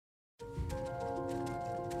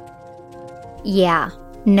Yeah,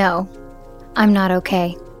 no, I'm not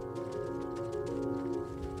okay.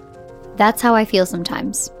 That's how I feel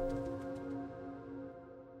sometimes.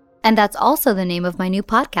 And that's also the name of my new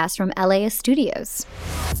podcast from LAist Studios.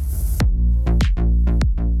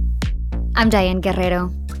 I'm Diane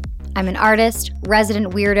Guerrero. I'm an artist,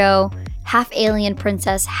 resident weirdo, half alien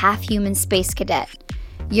princess, half human space cadet.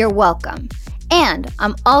 You're welcome. And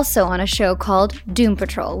I'm also on a show called Doom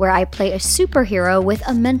Patrol, where I play a superhero with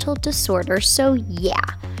a mental disorder. So yeah,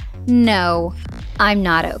 no, I'm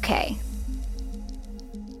not okay.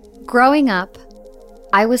 Growing up,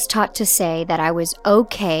 I was taught to say that I was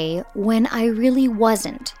okay when I really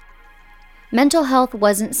wasn't. Mental health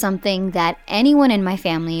wasn't something that anyone in my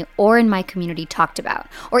family or in my community talked about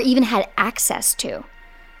or even had access to.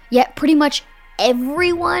 Yet pretty much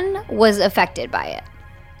everyone was affected by it.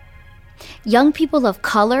 Young people of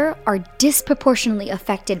color are disproportionately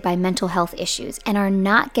affected by mental health issues and are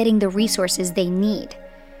not getting the resources they need.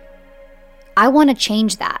 I want to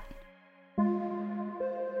change that.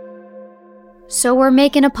 So we're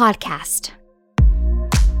making a podcast.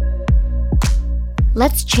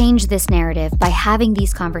 Let's change this narrative by having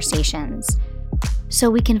these conversations so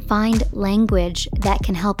we can find language that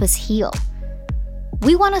can help us heal.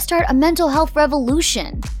 We want to start a mental health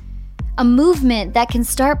revolution. A movement that can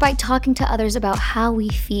start by talking to others about how we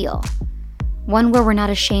feel. One where we're not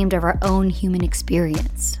ashamed of our own human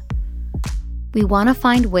experience. We want to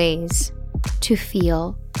find ways to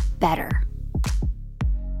feel better.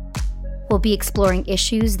 We'll be exploring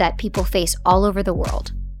issues that people face all over the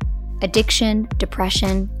world. Addiction,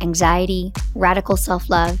 depression, anxiety, radical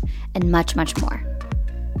self-love, and much, much more.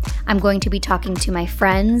 I'm going to be talking to my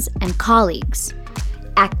friends and colleagues,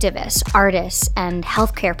 activists, artists, and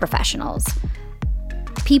healthcare professionals.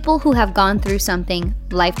 People who have gone through something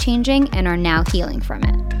life-changing and are now healing from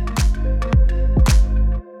it.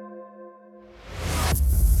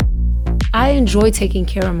 I enjoy taking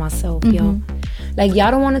care of myself, yo. Like,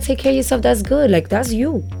 y'all don't want to take care of yourself, that's good. Like, that's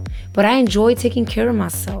you. But I enjoy taking care of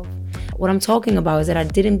myself. What I'm talking about is that I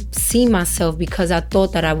didn't see myself because I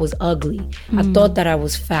thought that I was ugly. I thought that I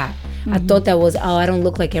was fat. I thought that was, I don't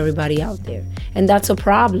look like everybody out there. And that's a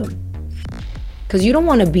problem. Because you don't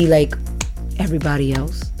want to be like everybody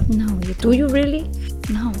else. No, you don't. Do you really?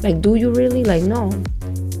 No. Like, do you really? Like, no.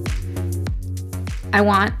 I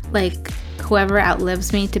want, like, whoever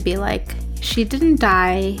outlives me to be like, she didn't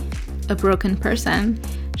die a broken person.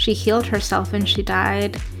 She healed herself and she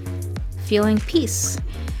died feeling peace.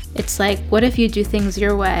 It's like, what if you do things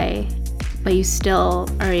your way, but you still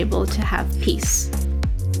are able to have peace?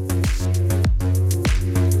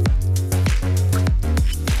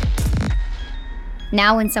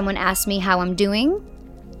 Now when someone asks me how I'm doing,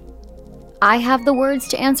 I have the words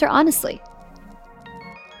to answer honestly.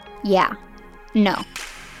 Yeah, no,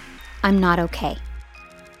 I'm not okay.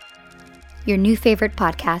 Your new favorite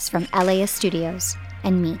podcast from LAist Studios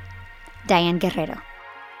and me, Diane Guerrero.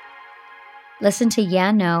 Listen to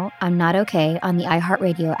Yeah, No, I'm Not Okay on the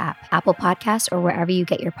iHeartRadio app, Apple Podcasts, or wherever you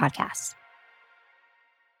get your podcasts.